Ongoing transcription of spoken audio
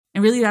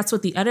And really, that's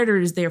what the editor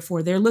is there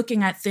for. They're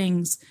looking at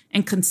things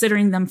and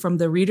considering them from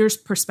the reader's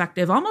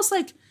perspective, almost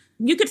like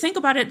you could think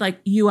about it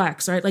like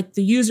UX, right? Like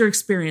the user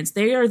experience.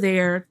 They are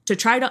there to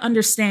try to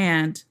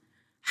understand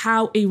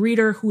how a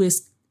reader who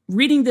is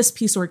reading this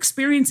piece or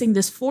experiencing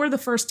this for the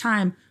first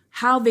time,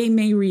 how they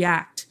may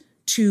react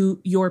to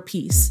your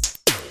piece.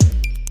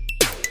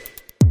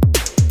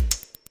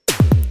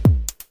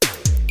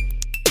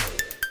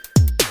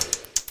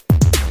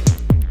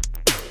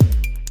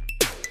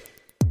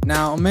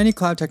 Now, many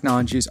cloud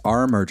technologies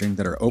are emerging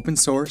that are open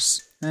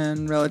source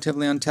and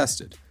relatively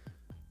untested.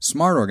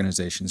 Smart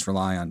organizations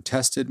rely on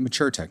tested,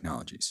 mature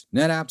technologies.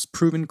 NetApp's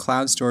proven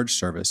cloud storage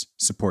service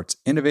supports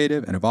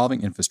innovative and evolving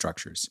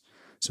infrastructures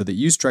so that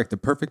you strike the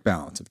perfect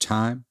balance of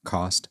time,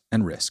 cost,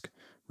 and risk,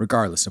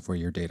 regardless of where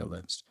your data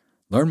lives.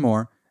 Learn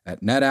more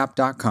at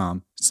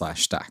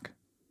netapp.com/stack.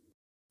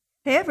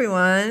 Hey,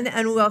 everyone,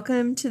 and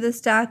welcome to the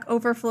Stack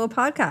Overflow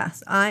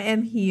podcast. I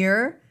am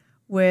here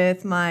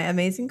with my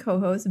amazing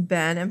co-hosts,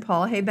 Ben and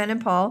Paul. Hey, Ben and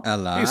Paul.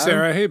 Hello. Hey,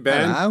 Sarah. Hey,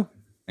 Ben. Hello.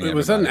 Wait,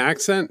 was that an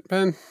accent,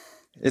 Ben?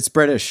 It's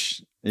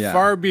British. Yeah.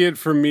 Far be it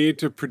from me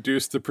to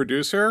produce the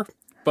producer,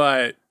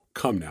 but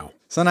come now.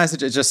 Sometimes it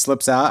just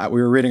slips out.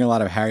 We were reading a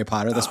lot of Harry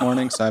Potter this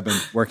morning, so I've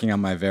been working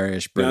on my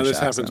various British Now this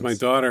accents. happens. My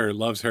daughter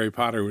loves Harry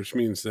Potter, which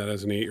means that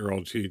as an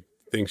 8-year-old, she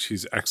thinks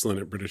she's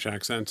excellent at British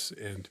accents,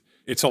 and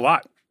it's a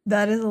lot.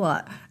 That is a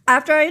lot.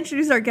 After I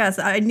introduce our guests,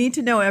 I need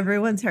to know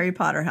everyone's Harry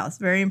Potter house.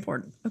 Very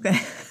important. Okay.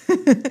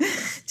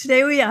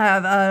 Today we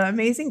have an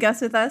amazing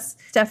guest with us,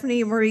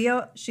 Stephanie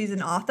Murillo. She's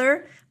an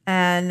author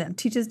and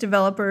teaches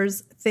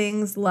developers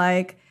things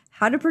like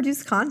how to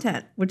produce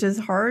content, which is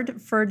hard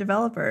for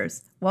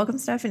developers. Welcome,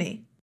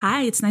 Stephanie.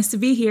 Hi, it's nice to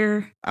be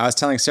here. I was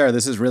telling Sarah,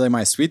 this is really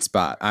my sweet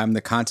spot. I'm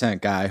the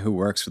content guy who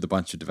works with a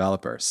bunch of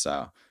developers,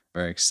 so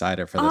very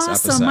excited for this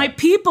episode. Awesome, my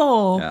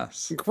people.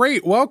 Yes.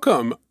 Great.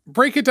 Welcome.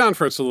 Break it down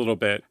for us a little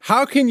bit.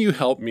 How can you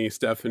help me,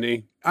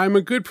 Stephanie? I'm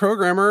a good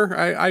programmer.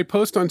 I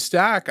post on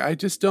Stack. I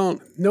just don't.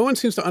 No one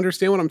seems to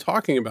understand what I'm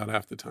talking about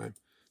half the time.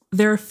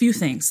 There are a few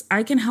things.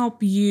 I can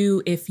help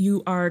you if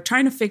you are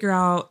trying to figure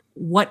out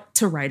what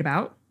to write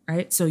about,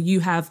 right? So you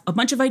have a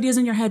bunch of ideas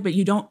in your head, but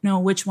you don't know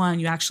which one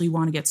you actually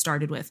want to get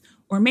started with.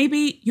 Or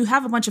maybe you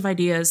have a bunch of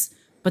ideas,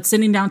 but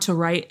sitting down to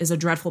write is a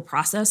dreadful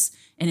process,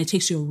 and it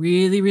takes you a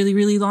really, really,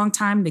 really long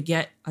time to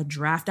get a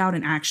draft out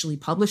and actually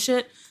publish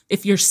it.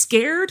 If you're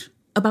scared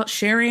about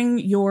sharing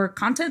your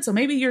content, so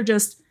maybe you're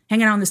just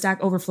hanging out on the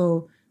Stack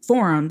Overflow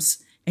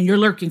forums and you're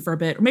lurking for a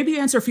bit, or maybe you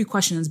answer a few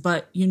questions,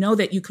 but you know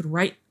that you could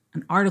write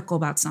an article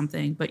about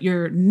something, but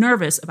you're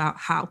nervous about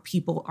how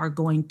people are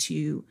going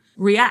to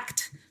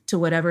react to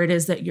whatever it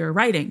is that you're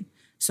writing.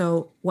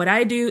 So what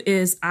I do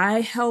is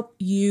I help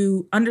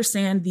you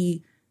understand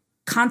the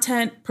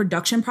content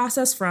production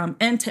process from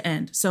end to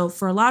end. So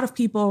for a lot of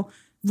people,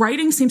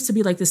 writing seems to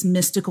be like this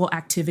mystical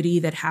activity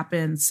that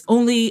happens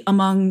only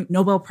among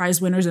Nobel Prize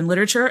winners in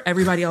literature.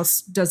 Everybody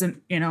else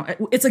doesn't,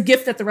 it's a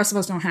gift that the rest of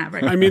us don't have,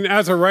 right? I mean,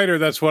 as a writer,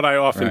 that's what I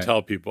often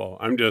tell people.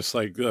 I'm just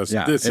like, this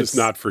is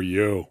not for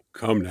you.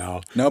 Come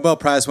now. Nobel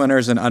Prize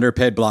winners and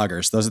underpaid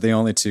bloggers. Those are the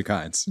only two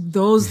kinds.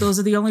 Those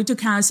are the only two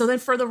kinds. So then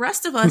for the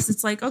rest of us,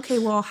 it's like, okay,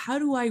 well, how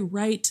do I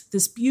write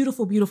this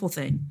beautiful, beautiful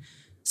thing?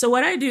 So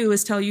what I do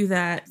is tell you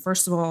that,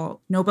 first of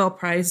all, Nobel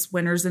Prize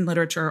winners in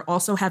literature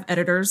also have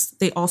editors.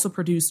 They also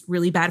produce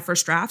really bad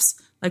first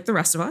drafts like the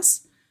rest of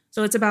us.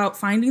 So it's about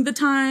finding the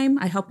time.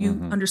 I help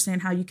you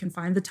understand how you can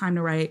find the time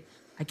to write.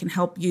 I can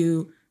help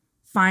you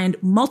find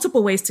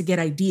multiple ways to get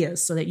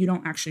ideas so that you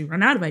don't actually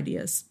run out of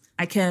ideas.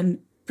 I can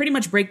pretty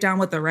much break down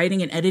what the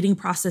writing and editing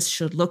process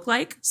should look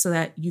like so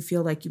that you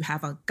feel like you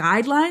have a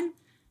guideline,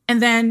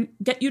 and then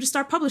get you to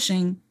start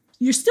publishing.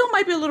 You still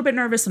might be a little bit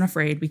nervous and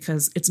afraid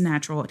because it's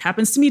natural. It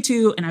happens to me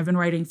too, and I've been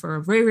writing for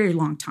a very, very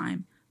long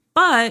time.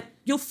 But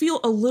you'll feel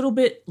a little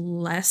bit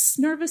less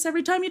nervous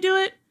every time you do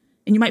it,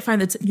 and you might find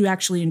that you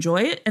actually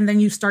enjoy it, and then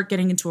you start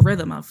getting into a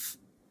rhythm of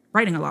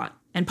writing a lot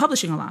and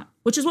publishing a lot,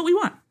 which is what we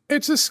want.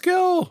 It's a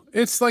skill.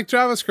 It's like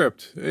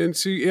JavaScript. And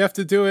so you have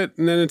to do it,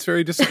 and then it's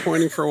very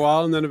disappointing for a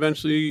while, and then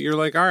eventually you're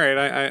like, all right,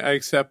 I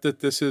accept that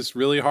this is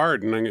really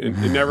hard, and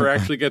it never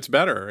actually gets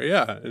better.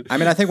 Yeah. I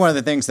mean, I think one of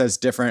the things that's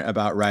different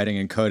about writing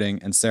and coding,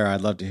 and Sarah, I'd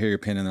love to hear your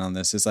opinion on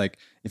this, is like,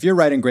 if you're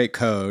writing great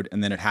code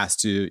and then it has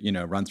to,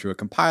 run through a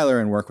compiler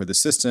and work with the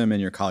system and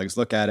your colleagues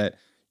look at it,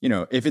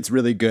 if it's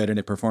really good and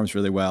it performs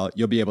really well,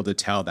 you'll be able to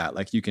tell that.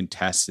 Like you can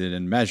test it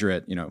and measure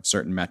it,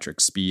 certain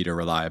metrics, speed or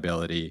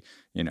reliability,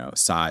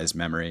 size,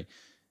 memory.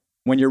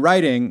 When you're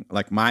writing,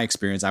 like my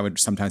experience, I would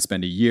sometimes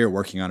spend a year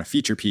working on a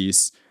feature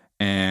piece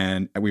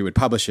and we would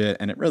publish it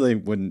and it really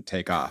wouldn't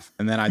take off.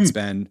 And then I'd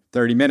spend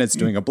 30 minutes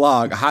doing a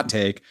blog, a hot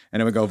take,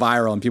 and it would go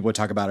viral and people would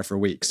talk about it for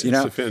weeks, It's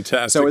a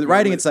fantastic So with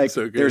writing, it's like,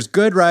 so there's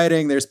good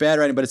writing, there's bad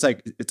writing, but it's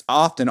like, it's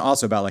often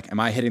also about like, am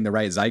I hitting the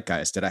right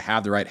zeitgeist? Did I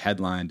have the right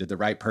headline? Did the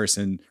right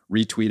person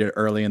retweet it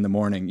early in the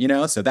morning?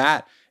 So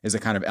that is a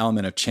kind of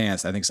element of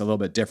chance. I think it's a little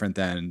bit different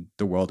than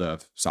the world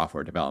of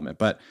software development.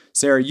 But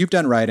Sarah, you've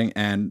done writing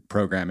and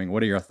programming.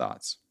 What are your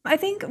thoughts? I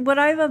think what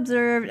I've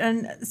observed,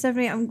 and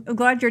Stephanie, I'm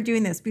glad you're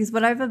doing this, because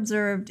what I've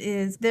observed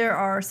is there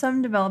are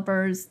some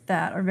developers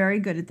that are very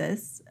good at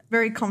this,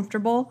 very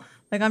comfortable.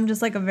 Like I'm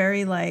just like a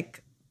very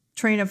like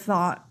train of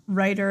thought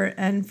writer,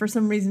 and for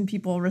some reason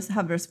people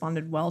have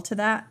responded well to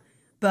that.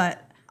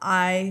 But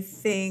I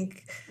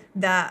think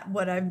that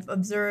what I've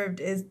observed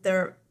is there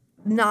are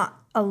not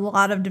a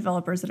lot of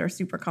developers that are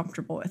super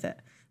comfortable with it.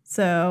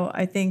 So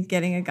I think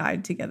getting a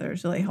guide together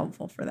is really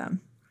helpful for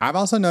them. I've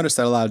also noticed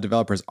that a lot of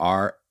developers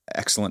are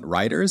excellent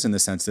writers in the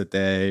sense that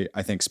they,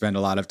 I think, spend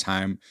a lot of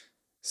time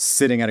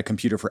sitting at a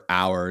computer for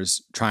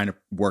hours trying to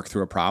work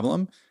through a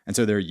problem. And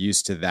so they're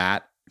used to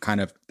that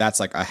kind of, that's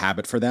like a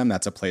habit for them.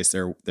 That's a place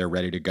they're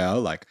ready to go.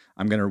 Like,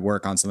 I'm going to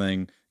work on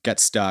something, get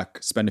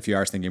stuck, spend a few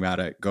hours thinking about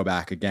it, go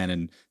back again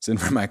and sit in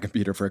front of my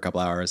computer for a couple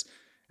hours.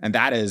 And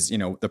that is,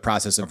 the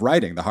process of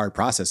writing, the hard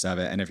process of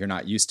it. And if you're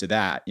not used to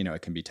that,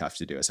 it can be tough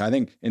to do. So I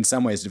think in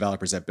some ways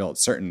developers have built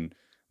certain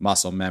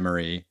muscle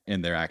memory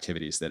in their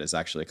activities that is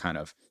actually kind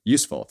of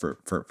useful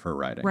for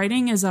writing.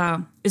 Writing is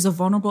a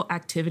vulnerable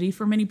activity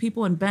for many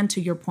people. And Ben,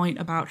 to your point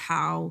about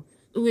how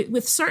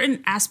with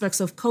certain aspects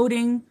of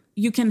coding,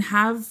 you can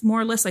have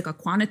more or less like a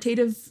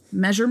quantitative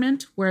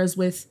measurement, whereas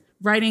with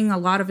writing, a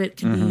lot of it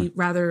can be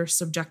rather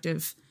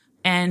subjective.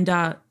 And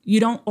you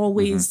don't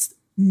always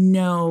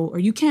know, or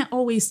you can't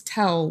always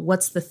tell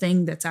what's the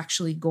thing that's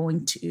actually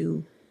going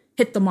to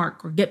hit the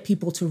mark or get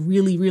people to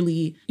really,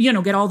 really,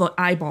 get all the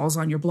eyeballs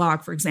on your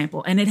blog, for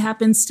example. And it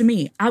happens to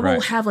me. I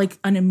will have like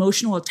an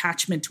emotional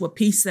attachment to a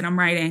piece that I'm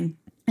writing.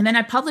 And then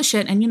I publish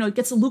it and, it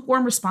gets a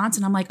lukewarm response.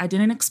 And I'm like, I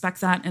didn't expect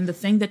that. And the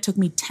thing that took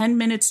me 10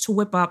 minutes to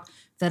whip up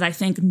that I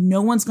think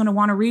no one's going to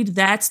want to read,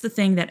 that's the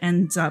thing that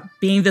ends up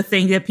being the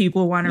thing that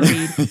people want to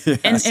read.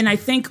 Yes. And I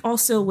think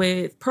also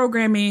with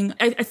programming,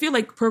 I feel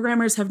like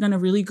programmers have done a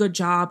really good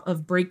job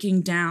of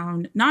breaking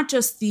down not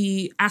just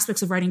the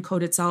aspects of writing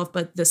code itself,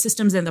 but the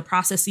systems and the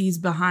processes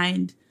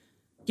behind,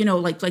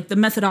 like the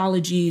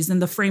methodologies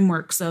and the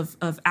frameworks of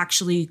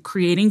actually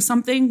creating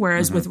something.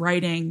 Whereas with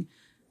writing,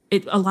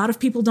 a lot of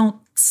people don't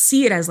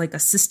see it as like a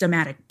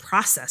systematic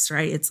process,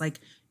 right? It's like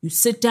you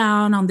sit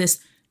down on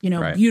this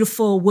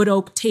beautiful wood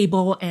oak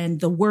table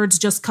and the words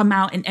just come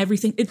out and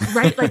everything.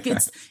 Right. Like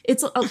it's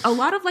a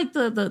lot of like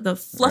the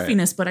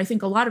fluffiness, but I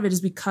think a lot of it is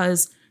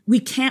because we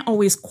can't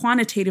always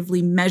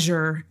quantitatively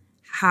measure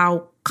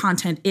how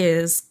content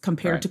is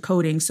compared to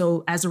coding.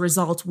 So as a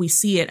result, we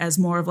see it as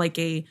more of like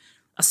a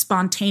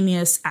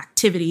spontaneous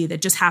activity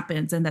that just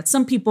happens and that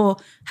some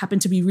people happen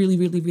to be really,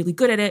 really, really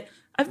good at it.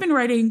 I've been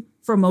writing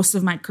for most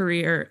of my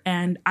career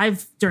and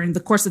during the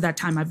course of that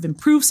time, I've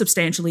improved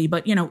substantially.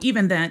 But,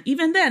 even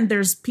then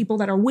there's people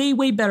that are way,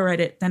 way better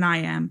at it than I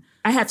am.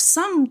 I have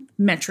some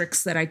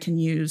metrics that I can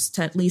use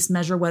to at least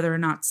measure whether or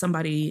not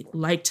somebody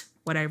liked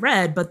what I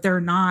read, but they're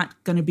not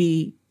going to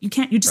be, you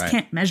just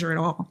can't measure it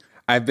all.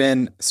 I've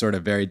been sort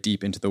of very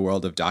deep into the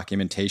world of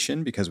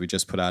documentation because we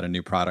just put out a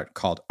new product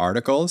called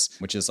Articles,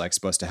 which is like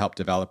supposed to help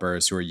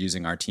developers who are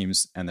using our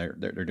teams, and they're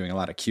doing a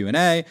lot of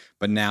Q&A.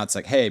 But now it's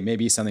like, hey,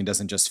 maybe something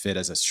doesn't just fit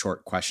as a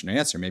short question and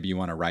answer. Maybe you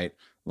want to write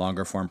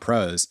longer form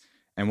prose.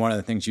 And one of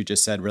the things you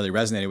just said really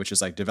resonated, which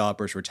is like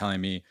developers were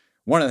telling me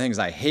one of the things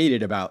I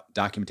hated about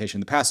documentation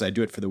in the past is I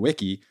do it for the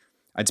wiki.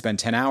 I'd spend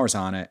 10 hours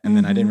on it and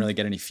then I didn't really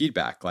get any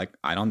feedback. Like,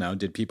 I don't know,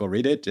 did people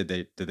read it? Did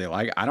they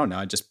like it? I don't know.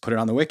 I just put it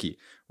on the wiki.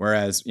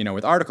 Whereas,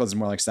 with articles, it's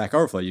more like Stack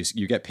Overflow.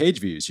 You get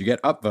page views, you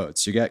get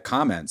upvotes, you get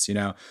comments,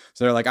 So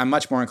they're like, I'm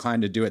much more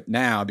inclined to do it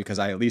now because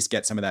I at least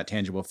get some of that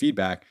tangible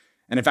feedback.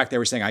 And in fact, they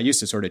were saying I used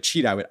to sort of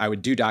cheat. I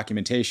would do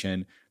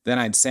documentation, then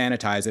I'd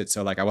sanitize it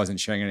so like I wasn't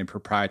sharing any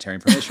proprietary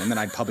information. And then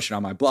I'd publish it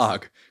on my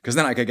blog because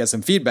then I could get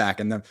some feedback.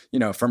 And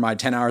then, for my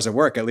 10 hours of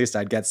work, at least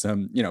I'd get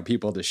some,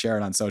 people to share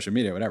it on social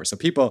media, whatever. So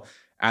people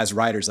as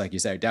writers, like you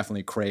say,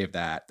 definitely crave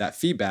that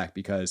feedback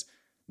because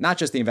not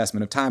just the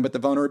investment of time, but the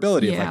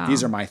vulnerability of like,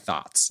 these are my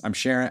thoughts. I'm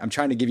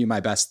trying to give you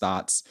my best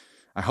thoughts.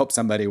 I hope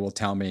somebody will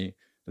tell me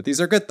that these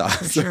are good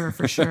thoughts.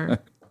 For sure.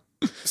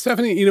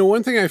 Stephanie,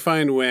 one thing I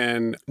find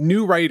when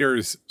new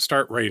writers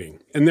start writing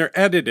and they're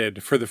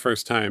edited for the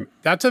first time,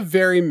 that's a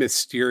very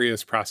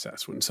mysterious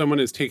process when someone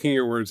is taking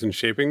your words and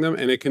shaping them,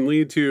 and it can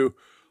lead to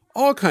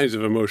all kinds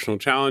of emotional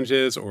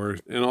challenges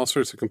and all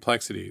sorts of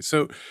complexities.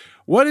 So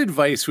what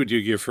advice would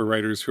you give for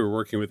writers who are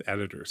working with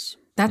editors?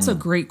 That's a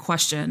great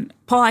question.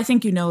 Paul, I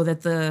think you know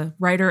that the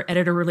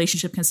writer-editor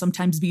relationship can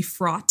sometimes be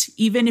fraught,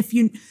 even if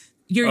you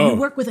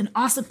work with an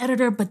awesome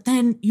editor, but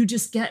then you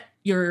just get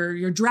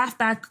your draft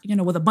back,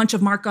 with a bunch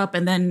of markup,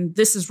 and then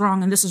this is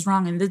wrong and this is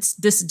wrong and this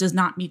does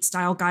not meet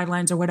style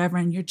guidelines or whatever,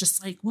 and you're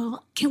just like,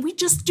 well, can we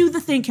just do the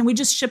thing? Can we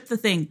just ship the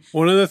thing?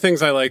 One of the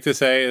things I like to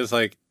say is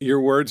like, your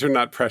words are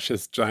not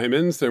precious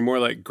diamonds; they're more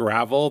like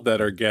gravel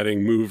that are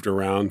getting moved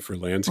around for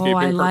landscaping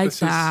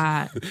purposes. Oh, I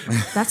like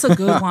that. That's a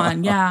good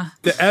one. Yeah.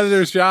 The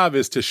editor's job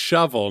is to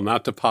shovel,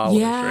 not to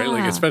polish, right?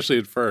 Like especially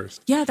at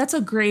first. Yeah, that's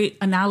a great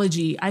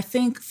analogy. I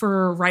think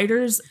for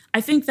writers, I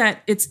think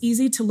that it's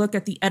easy to look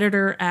at the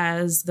editor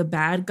as the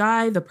bad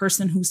guy, the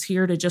person who's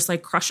here to just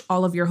like crush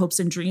all of your hopes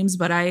and dreams.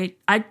 But I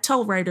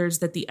tell writers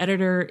that the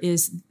editor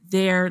is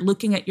there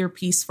looking at your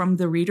piece from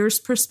the reader's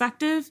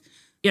perspective.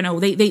 You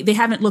know, they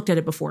haven't looked at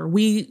it before.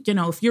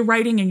 If you're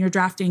writing and you're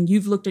drafting,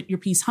 you've looked at your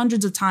piece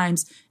hundreds of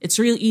times. It's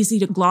real easy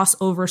to gloss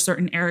over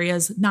certain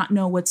areas, not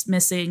know what's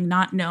missing,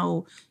 not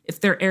know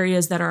if there are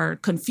areas that are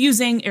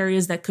confusing,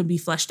 areas that could be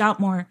fleshed out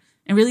more.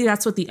 And really,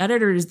 that's what the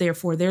editor is there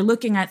for. They're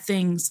looking at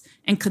things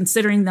and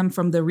considering them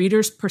from the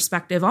reader's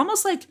perspective,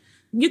 almost like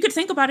you could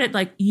think about it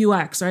like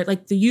UX, right?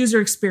 Like the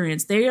user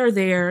experience. They are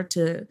there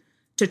to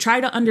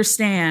try to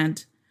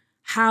understand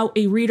how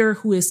a reader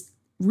who is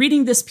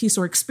reading this piece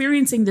or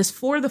experiencing this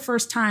for the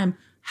first time,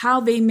 how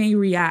they may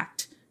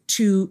react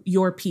to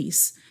your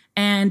piece.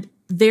 And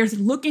they're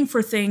looking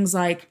for things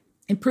like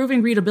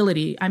improving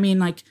readability. I mean,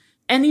 like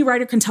any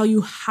writer can tell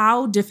you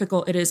how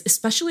difficult it is,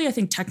 especially I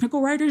think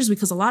technical writers,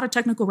 because a lot of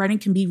technical writing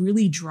can be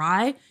really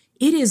dry.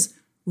 It is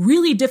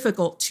really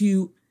difficult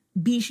to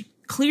be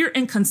clear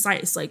and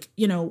concise, like,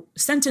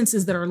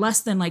 sentences that are less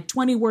than like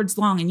 20 words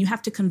long, and you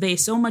have to convey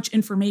so much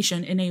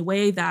information in a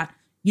way that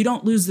you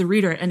don't lose the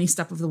reader at any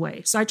step of the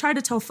way. So I try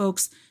to tell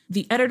folks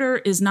the editor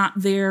is not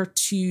there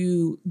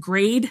to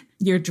grade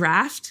your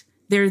draft.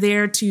 They're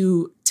there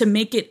to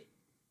make it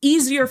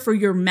easier for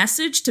your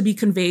message to be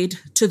conveyed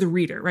to the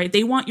reader, right?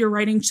 They want your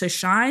writing to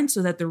shine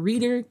so that the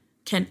reader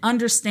can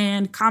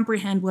understand,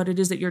 comprehend what it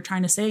is that you're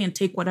trying to say and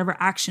take whatever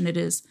action it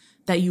is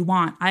that you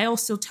want. I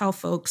also tell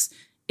folks,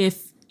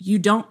 if you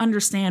don't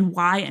understand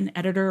why an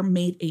editor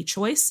made a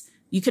choice,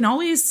 you can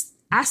always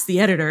ask the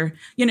editor.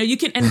 You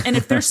can, and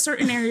if there's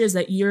certain areas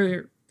that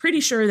you're pretty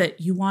sure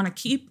that you want to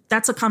keep,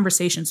 that's a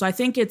conversation. So I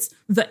think it's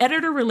the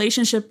editor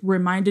relationship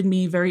reminded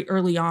me very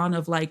early on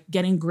of like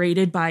getting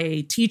graded by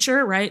a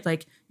teacher, right?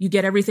 Like you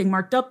get everything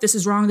marked up. This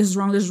is wrong. This is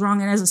wrong. This is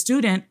wrong. And as a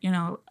student,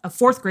 a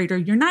fourth grader,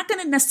 you're not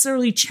going to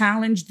necessarily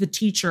challenge the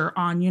teacher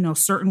on,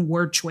 certain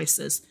word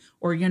choices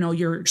or,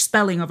 your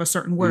spelling of a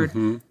certain word.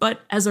 Mm-hmm.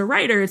 But as a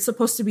writer, it's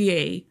supposed to be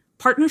a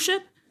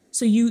partnership.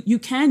 So you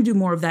can do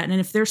more of that. And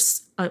if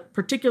there's a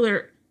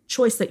particular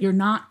choice that you're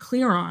not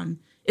clear on,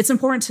 it's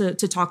important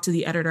to talk to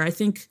the editor. I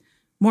think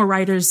more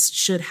writers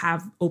should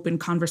have open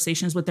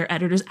conversations with their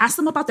editors. Ask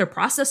them about their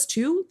process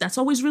too. That's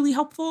always really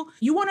helpful.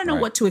 You want to know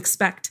what to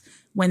expect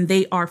when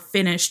they are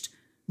finished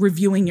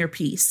reviewing your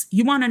piece.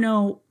 You want to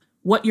know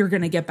what you're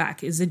going to get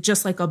back. Is it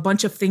just like a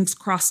bunch of things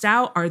crossed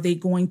out? Are they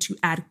going to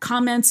add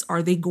comments?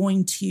 Are they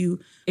going to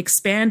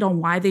expand on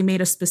why they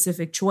made a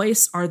specific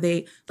choice? Are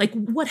they like,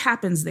 what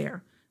happens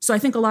there? So I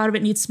think a lot of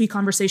it needs to be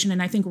conversation.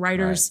 And I think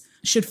writers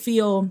should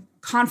feel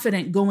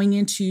confident going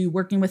into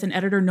working with an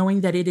editor,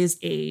 knowing that it is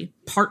a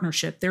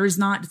partnership. It's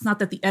not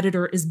that the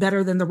editor is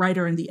better than the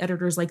writer and the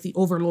editor is like the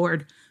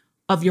overlord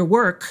of your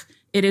work.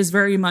 It is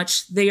very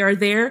much, they are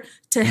there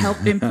to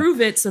help improve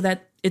it so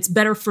that it's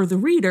better for the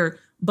reader.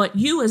 But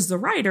you as the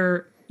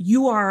writer,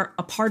 you are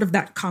a part of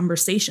that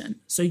conversation.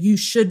 So you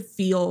should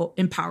feel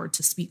empowered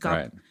to speak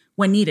up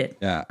when needed.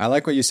 Yeah. I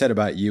like what you said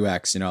about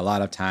UX. A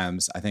lot of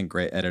times I think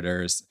great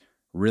editors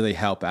really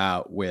help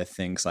out with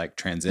things like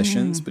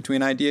transitions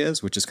between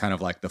ideas, which is kind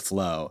of like the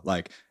flow.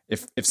 Like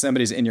if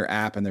somebody's in your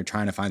app and they're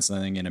trying to find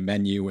something in a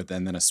menu with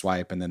and then a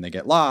swipe and then they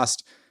get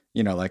lost,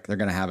 like they're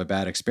going to have a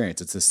bad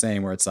experience. It's the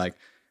same where it's like,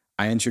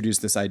 I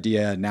introduced this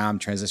idea, now I'm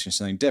transitioning to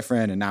something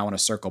different and now I want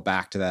to circle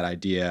back to that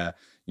idea.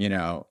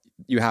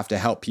 You have to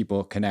help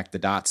people connect the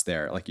dots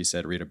there. Like you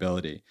said,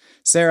 readability.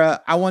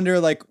 Sarah, I wonder,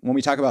 like when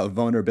we talk about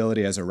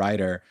vulnerability as a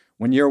writer,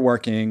 when you're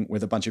working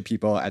with a bunch of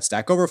people at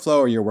Stack Overflow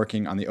or you're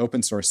working on the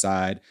open source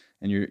side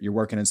and you're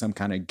working in some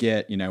kind of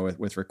Git,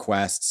 with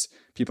requests,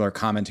 people are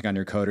commenting on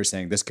your code or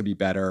saying this could be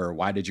better or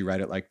why did you write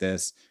it like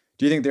this?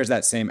 Do you think there's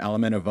that same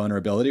element of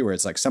vulnerability where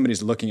it's like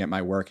somebody's looking at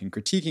my work and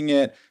critiquing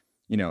it?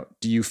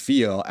 Do you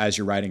feel as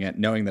you're writing it,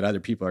 knowing that other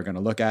people are going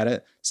to look at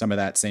it, some of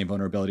that same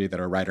vulnerability that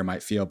a writer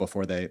might feel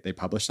before they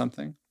publish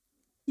something?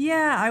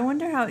 Yeah, I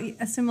wonder how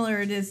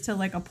similar it is to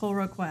like a pull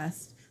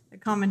request,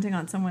 like commenting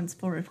on someone's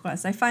pull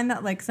request. I find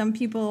that like some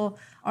people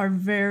are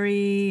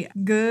very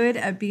good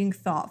at being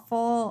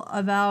thoughtful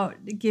about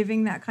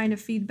giving that kind of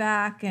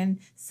feedback and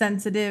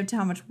sensitive to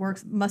how much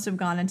work must have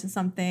gone into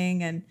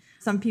something. And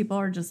some people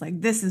are just like,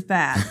 this is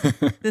bad.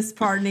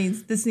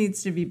 This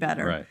needs to be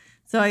better. Right.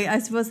 So I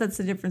suppose that's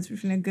the difference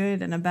between a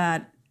good and a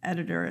bad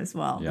editor as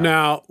well. Yeah.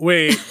 Now,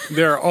 wait,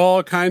 there are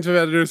all kinds of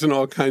editors and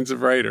all kinds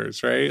of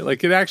writers, right?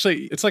 Like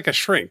it's like a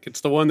shrink.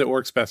 It's the one that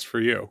works best for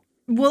you.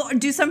 Well,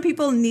 do some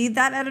people need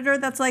that editor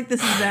that's like,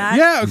 this is bad?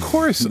 Yeah, of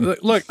course.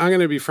 Look, I'm going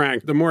to be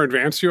frank. The more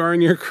advanced you are in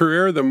your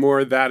career, the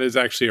more that is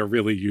actually a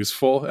really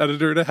useful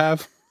editor to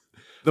have.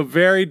 The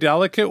very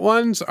delicate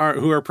ones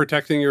who are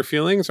protecting your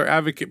feelings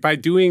by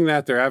doing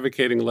that, they're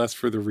advocating less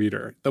for the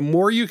reader. The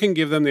more you can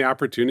give them the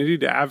opportunity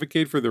to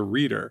advocate for the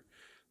reader,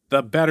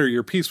 the better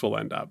your piece will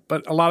end up.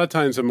 But a lot of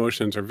times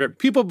emotions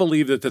people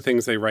believe that the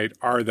things they write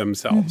are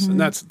themselves. And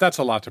that's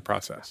a lot to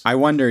process. I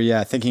wonder,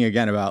 thinking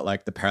again about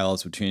like the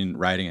parallels between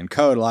writing and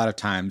code, a lot of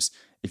times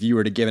if you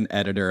were to give an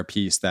editor a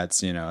piece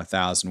that's,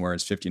 1,000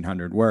 words,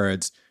 1,500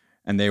 words,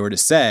 and they were to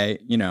say,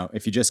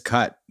 if you just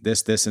cut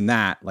this, this, and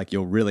that, like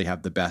you'll really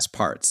have the best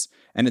parts.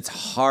 And it's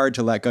hard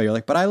to let go. You're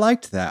like, but I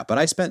liked that. But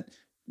I spent,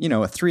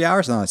 3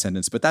 hours on that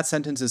sentence, but that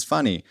sentence is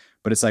funny.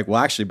 But it's like,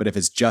 well, actually, but if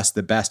it's just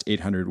the best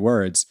 800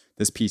 words,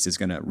 this piece is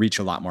going to reach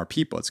a lot more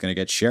people. It's going to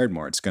get shared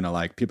more. It's going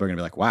to people are going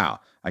to be like, wow,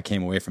 I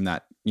came away from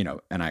that,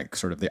 and I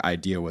sort of, the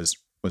idea was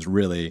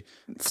really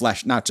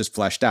not just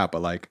fleshed out,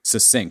 but like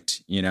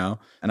succinct, And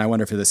I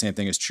wonder if the same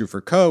thing is true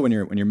for code when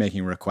you're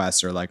making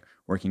requests or like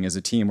working as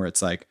a team, where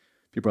it's like,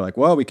 people are like,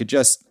 well, we could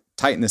just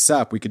tighten this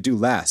up. We could do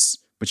less,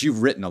 but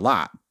you've written a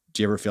lot.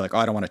 Do you ever feel like, oh,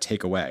 I don't want to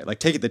take away? Like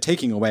the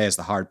taking away is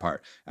the hard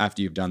part.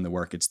 After you've done the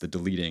work, it's the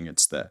deleting,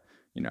 it's the,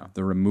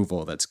 the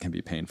removal that can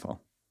be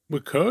painful.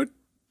 With code?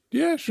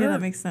 Yeah, sure. Yeah,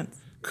 that makes sense.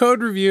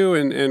 Code review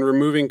and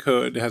removing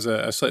code has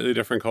a slightly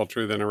different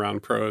culture than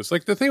around prose.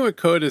 Like the thing with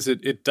code is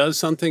it does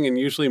something, and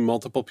usually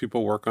multiple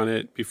people work on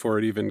it before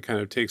it even kind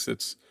of takes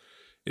its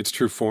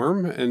true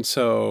form. And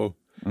so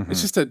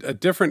it's just a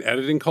different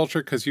editing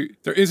culture, because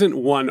there isn't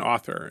one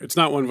author. It's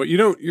not one, but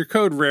your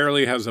code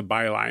rarely has a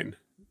byline,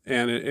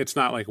 and it's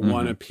not like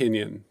one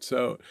opinion.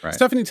 So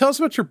Stephanie, tell us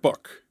about your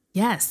book.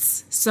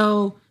 Yes.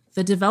 So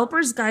The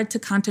Developer's Guide to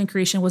Content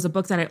Creation was a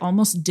book that I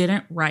almost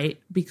didn't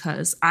write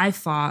because I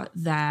thought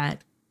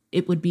that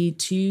it would be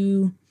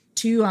too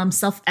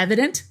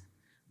self-evident,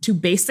 too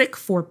basic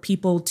for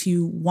people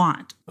to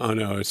want. Oh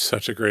no, it's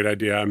such a great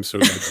idea. I'm so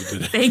glad you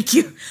did it. Thank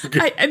you.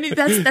 I mean,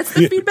 that's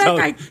the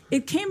feedback.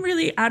 It came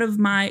really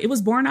it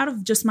was born out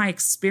of just my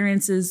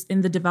experiences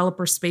in the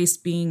developer space,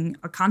 being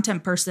a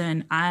content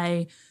person.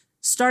 I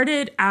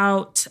started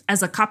out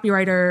as a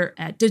copywriter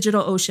at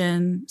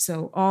DigitalOcean,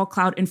 so all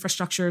cloud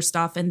infrastructure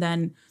stuff. And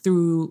then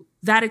through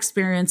that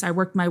experience, I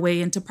worked my way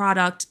into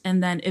product,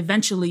 and then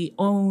eventually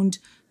owned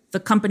the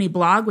company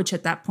blog, which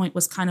at that point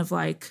was kind of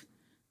like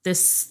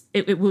this.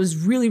 It was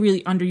really,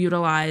 really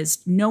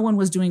underutilized. No one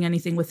was doing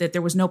anything with it.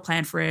 There was no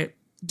plan for it.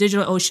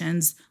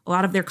 DigitalOcean's, a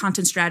lot of their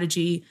content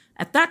strategy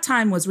at that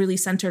time was really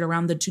centered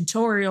around the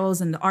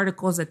tutorials and the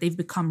articles that they've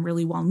become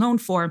really well known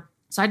for.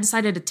 So I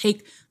decided to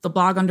take the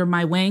blog under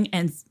my wing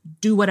and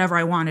do whatever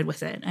I wanted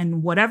with it.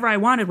 And whatever I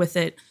wanted with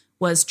it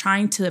was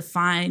trying to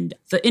find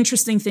the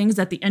interesting things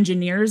that the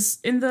engineers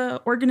in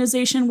the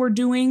organization were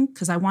doing,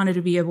 because I wanted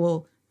to be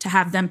able to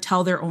have them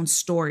tell their own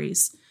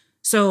stories.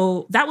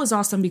 So that was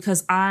awesome,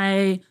 because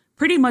I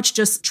pretty much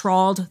just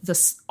trawled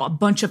a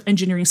bunch of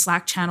engineering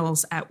Slack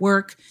channels at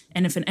work.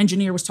 And if an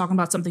engineer was talking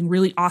about something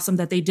really awesome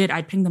that they did,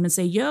 I'd ping them and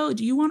say, yo,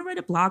 do you want to write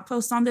a blog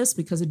post on this?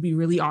 Because it'd be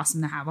really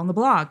awesome to have on the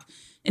blog.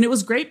 And it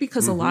was great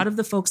because a lot of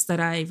the folks that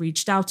I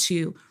reached out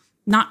to,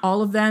 not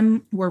all of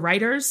them were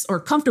writers, or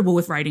comfortable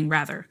with writing,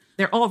 rather.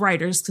 They're all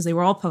writers because they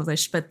were all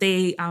published, but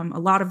a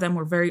lot of them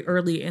were very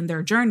early in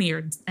their journey.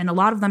 And a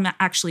lot of them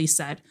actually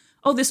said,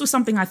 oh, this was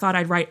something I thought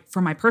I'd write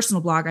for my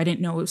personal blog. I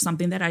didn't know it was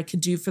something that I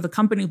could do for the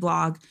company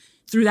blog.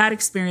 Through that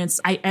experience,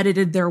 I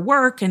edited their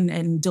work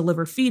and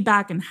delivered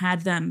feedback and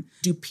had them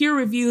do peer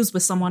reviews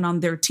with someone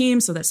on their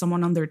team, so that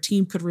someone on their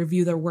team could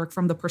review their work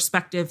from the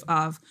perspective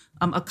of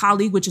a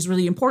colleague, which is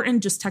really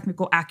important, just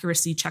technical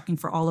accuracy, checking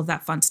for all of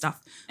that fun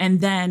stuff.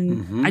 And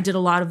then I did a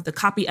lot of the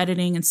copy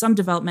editing and some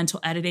developmental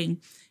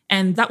editing.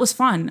 And that was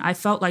fun. I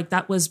felt like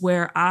that was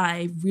where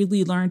I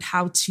really learned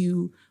how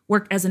to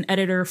work as an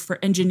editor for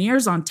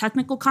engineers on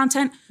technical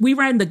content. We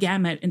ran the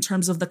gamut in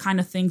terms of the kind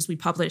of things we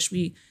published.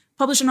 We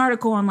published an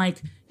article on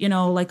like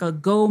a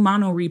Go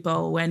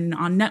monorepo, and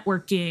on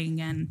networking,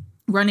 and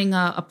running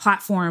a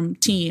platform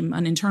team,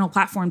 an internal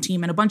platform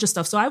team, and a bunch of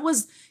stuff. So I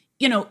was,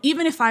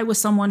 even if I was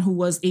someone who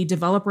was a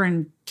developer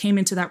and came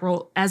into that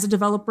role as a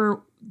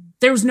developer,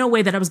 there was no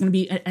way that I was going to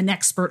be an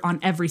expert on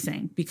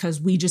everything, because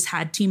we just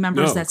had team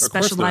members that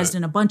specialized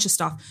in a bunch of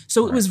stuff.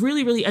 So it was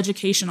really, really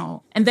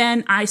educational. And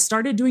then I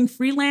started doing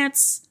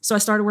freelance. So I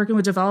started working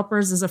with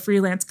developers as a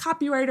freelance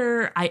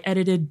copywriter. I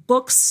edited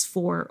books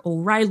for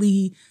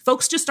O'Reilly.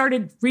 Folks just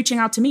started reaching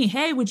out to me.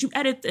 Hey, would you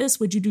edit this?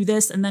 Would you do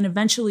this? And then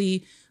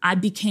eventually I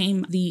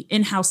became the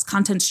in-house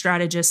content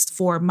strategist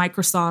for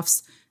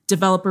Microsoft's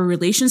developer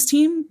relations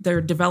team,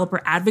 their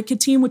developer advocate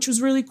team, which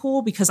was really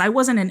cool because I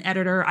wasn't an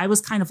editor. I was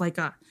kind of like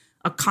a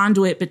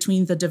conduit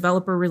between the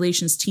developer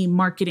relations team,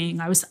 marketing.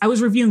 I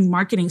was reviewing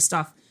marketing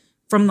stuff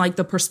from like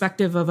the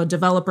perspective of a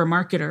developer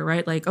marketer,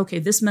 right? Like, okay,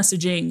 this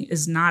messaging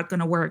is not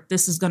going to work.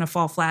 This is going to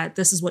fall flat.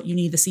 This is what you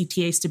need the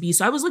CTAs to be.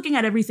 So I was looking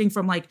at everything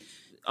from like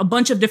a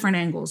bunch of different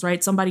angles,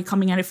 right? Somebody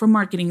coming at it from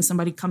marketing,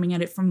 somebody coming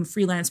at it from a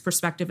freelance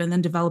perspective, and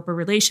then developer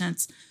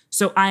relations.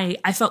 So I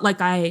felt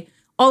like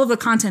all of the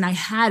content, I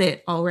had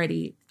it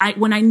already.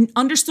 When I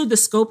understood the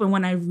scope and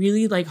when I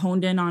really like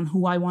honed in on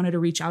who I wanted to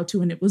reach out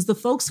to, and it was the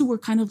folks who were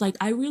kind of like,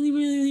 I really,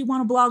 really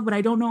want to blog, but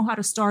I don't know how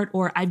to start,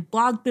 or I've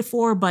blogged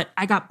before, but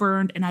I got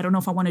burned and I don't know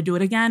if I want to do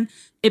it again.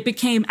 It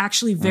became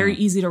actually very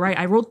easy to write.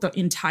 I wrote the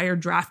entire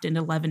draft in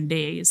 11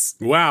 days.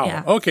 Wow.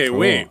 Yeah. Okay, cool.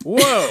 Wait.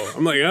 Whoa.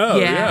 I'm like,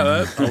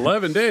 that's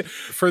 11 days.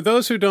 For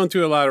those who don't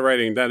do a lot of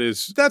writing,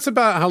 that's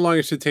about how long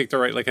it should take to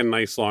write like a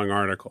nice long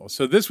article.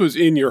 So this was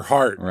in your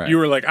heart. Right. You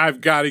were like,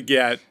 I've got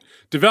to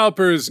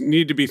developers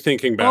need to be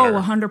thinking better.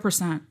 Oh,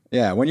 100%.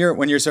 Yeah, when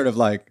you're sort of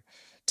like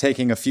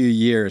taking a few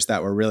years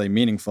that were really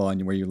meaningful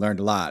and where you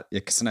learned a lot,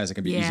 sometimes it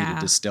can be easy to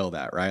distill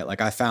that, right?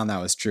 Like I found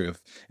that was true.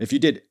 If you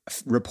did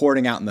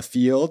reporting out in the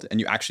field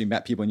and you actually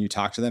met people and you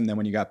talked to them, then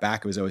when you got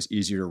back, it was always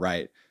easier to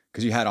write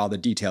because you had all the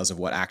details of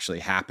what actually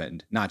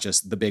happened, not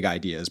just the big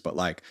ideas, but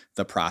like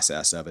the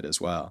process of it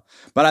as well.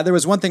 But there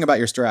was one thing about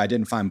your story I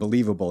didn't find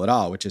believable at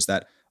all, which is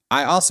that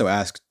I also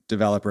asked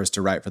developers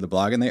to write for the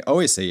blog and they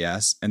always say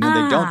yes, and then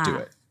they don't do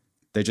it.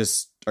 They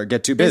just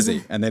get too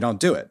busy and they don't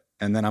do it.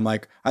 And then I'm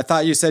like, I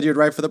thought you said you'd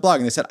write for the blog.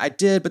 And they said, I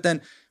did, but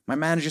then my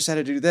manager said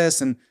to do this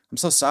and I'm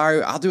so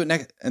sorry. I'll do it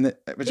next. And it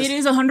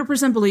is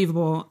 100%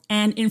 believable.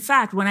 And in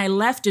fact, when I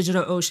left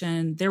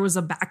DigitalOcean, there was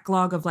a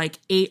backlog of like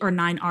 8 or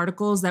 9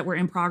 articles that were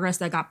in progress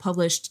that got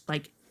published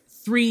like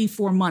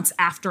 3-4 months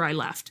after I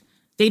left.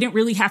 They didn't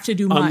really have to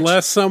do much.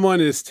 Unless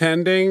someone is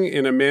tending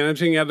in a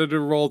managing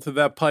editor role to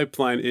that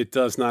pipeline, it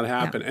does not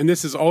happen. Yeah. And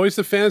this is always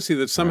the fantasy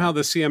that somehow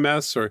the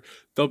CMS or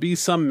there'll be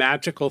some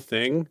magical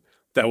thing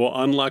that will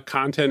unlock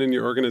content in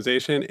your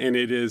organization. And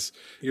it is,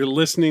 you're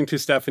listening to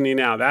Stephanie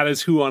now. That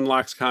is who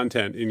unlocks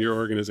content in your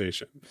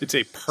organization. It's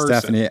a person.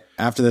 Stephanie,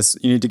 after this,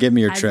 you need to give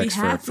me your tricks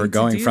for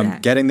going from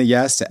getting the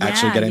yes to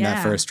actually getting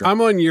that first draft. I'm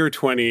on year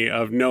 20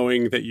 of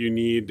knowing that you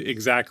need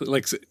exactly,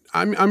 like,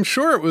 I'm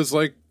sure it was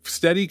like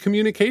steady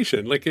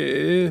communication, like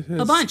a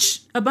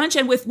bunch,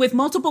 and with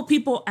multiple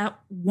people at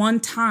one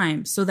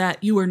time, so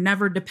that you were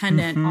never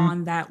dependent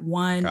on that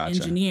one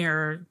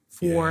engineer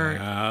for,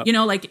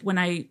 like when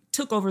I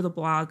took over the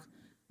blog,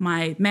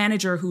 my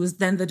manager, who was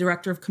then the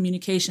director of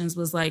communications,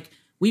 was like,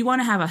 we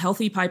want to have a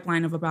healthy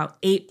pipeline of about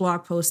 8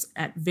 blog posts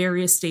at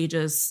various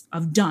stages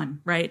of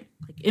done, right?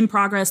 Like in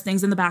progress,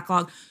 things in the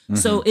backlog.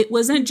 So it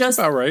wasn't just,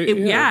 so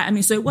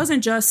it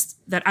wasn't just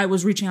that I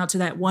was reaching out to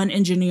that one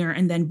engineer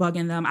and then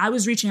bugging them. I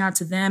was reaching out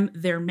to them,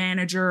 their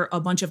manager, a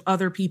bunch of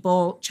other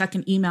people,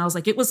 checking emails.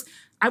 Like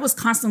I was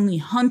constantly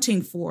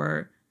hunting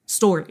for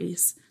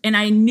stories. And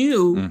I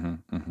knew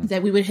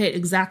that we would hit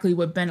exactly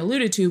what Ben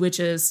alluded to, which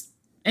is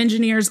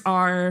engineers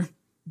are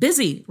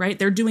busy, right?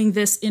 They're doing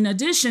this in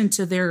addition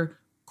to their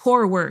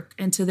core work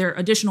and to their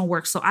additional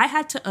work. So I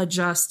had to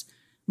adjust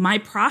my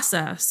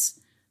process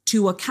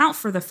to account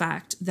for the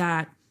fact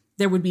that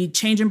there would be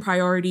change in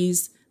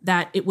priorities,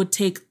 that it would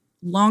take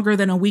longer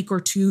than a week or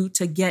 2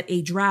 to get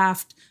a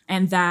draft,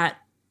 and that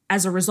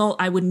as a result,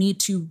 I would need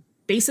to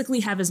basically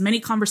have as many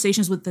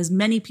conversations with as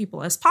many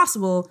people as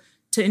possible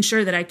to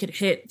ensure that I could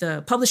hit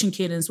the publishing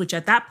cadence, which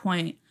at that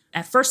point,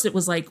 at first it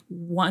was like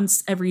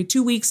once every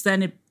 2 weeks,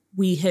 then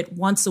we hit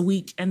once a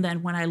week. And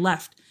then when I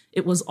left,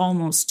 it was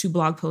almost 2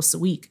 blog posts a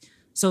week.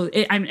 So,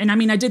 I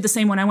did the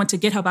same when I went to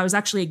GitHub. I was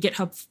actually at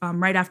GitHub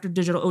right after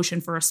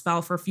DigitalOcean for a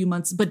spell for a few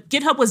months. But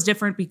GitHub was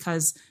different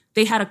because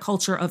they had a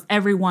culture of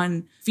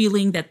everyone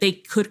feeling that they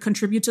could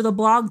contribute to the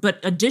blog. But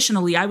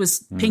additionally, I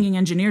was pinging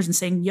engineers and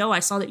saying, yo, I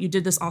saw that you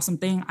did this awesome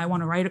thing. I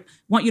want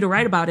you to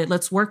write about it.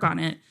 Let's work on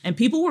it. And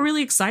people were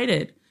really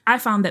excited. I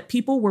found that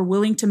people were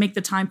willing to make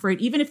the time for it,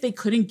 even if they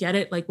couldn't get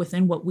it like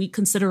within what we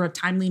consider a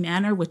timely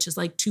manner, which is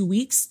like 2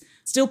 weeks.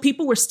 Still,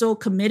 people were still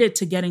committed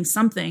to getting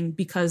something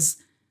because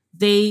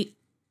they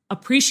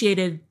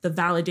appreciated the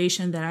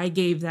validation that I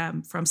gave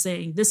them from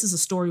saying, this is a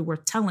story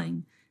worth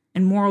telling.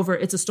 And moreover,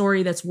 it's a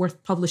story that's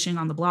worth publishing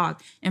on the blog.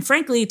 And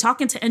frankly,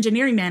 talking to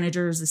engineering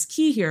managers is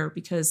key here,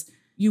 because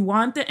you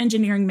want the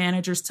engineering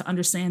managers to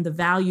understand the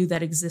value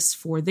that exists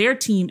for their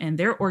team and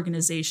their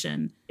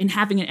organization in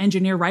having an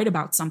engineer write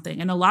about something.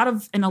 And a lot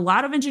of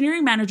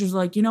engineering managers are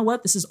like, you know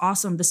what, this is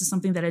awesome. This is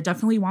something that I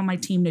definitely want my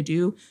team to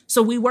do.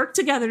 So we work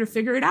together to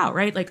figure it out,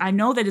 right? Like, I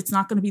know that it's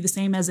not going to be the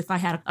same as if I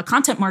had a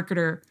content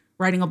marketer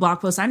writing a blog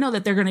post. I know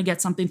that they're going to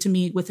get something to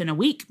me within a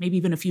week, maybe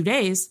even a few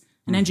days.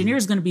 An engineer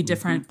is going to be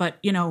different, but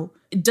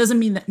it doesn't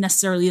mean that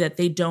necessarily that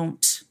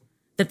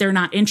they're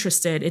not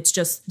interested. It's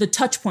just the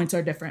touch points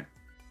are different.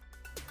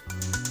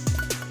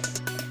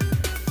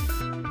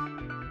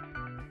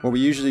 What we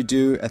usually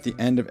do at the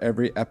end of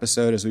every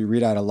episode is we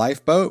read out a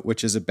lifeboat,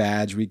 which is a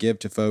badge we give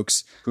to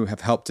folks who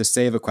have helped to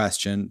save a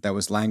question that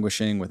was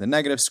languishing with a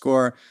negative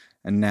score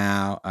and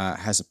now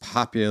has a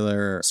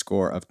popular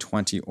score of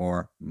 20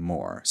 or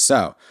more.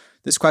 So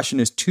this question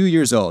is 2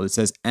 years old. It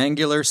says,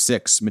 Angular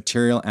 6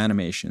 material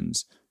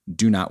animations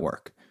do not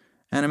work.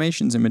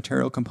 Animations and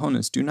material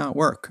components do not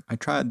work. I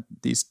tried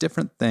these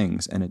different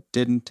things and it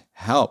didn't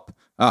help.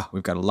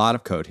 We've got a lot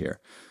of code here.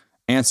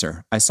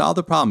 Answer, I solved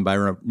the problem by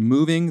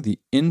removing the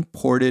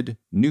imported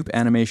Noop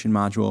animation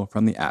module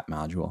from the app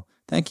module.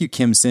 Thank you,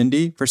 Kim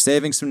Cindy, for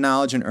saving some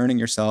knowledge and earning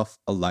yourself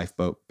a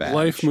lifeboat badge.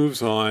 Life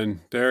moves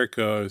on. There it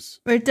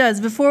goes. It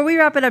does. Before we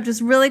wrap it up, just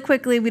really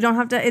quickly, we don't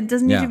have to, it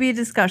doesn't need to be a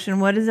discussion.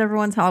 What is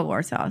everyone's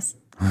Hogwarts house?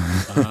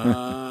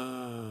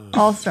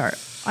 I'll start.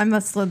 I'm a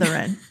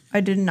Slytherin. I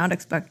did not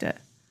expect it.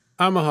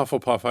 I'm a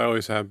Hufflepuff. I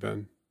always have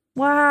been.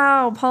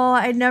 Wow, Paul,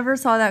 I never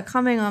saw that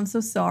coming. I'm so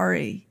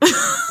sorry.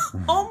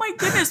 Oh my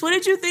goodness, what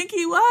did you think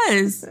he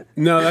was?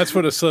 No, that's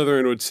what a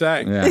Slytherin would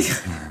say. Yeah.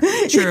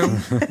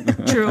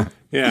 True.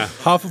 Yeah,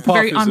 Hufflepuff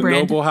Very is on the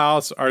brand. noble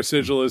house. Our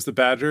sigil is the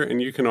badger,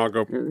 and you can all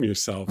go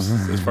yourselves,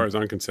 as far as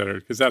I'm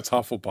considered, because that's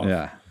Hufflepuff.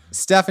 Yeah.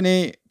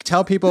 Stephanie,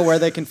 tell people where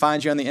they can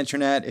find you on the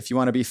internet if you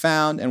want to be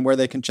found and where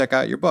they can check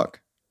out your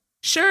book.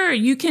 Sure.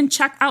 You can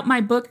check out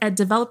my book at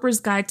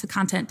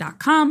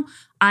developersguide-to-content.com.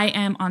 I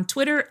am on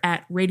Twitter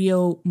at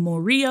Radio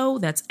Morillo.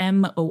 That's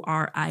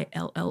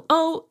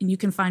MORILLO. And you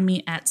can find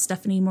me at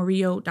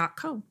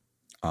stephaniemorillo.co.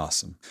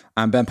 Awesome.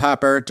 I'm Ben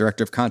Popper,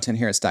 Director of Content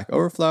here at Stack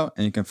Overflow,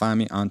 and you can find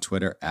me on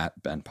Twitter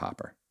at Ben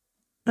Popper.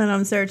 And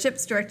I'm Sarah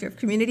Chips, Director of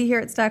Community here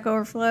at Stack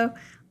Overflow.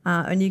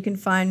 And you can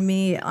find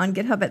me on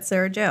GitHub at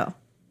Sarah Jo.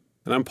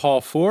 And I'm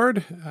Paul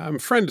Ford. I'm a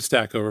friend of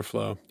Stack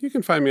Overflow. You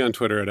can find me on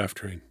Twitter at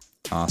ftrain.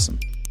 Awesome.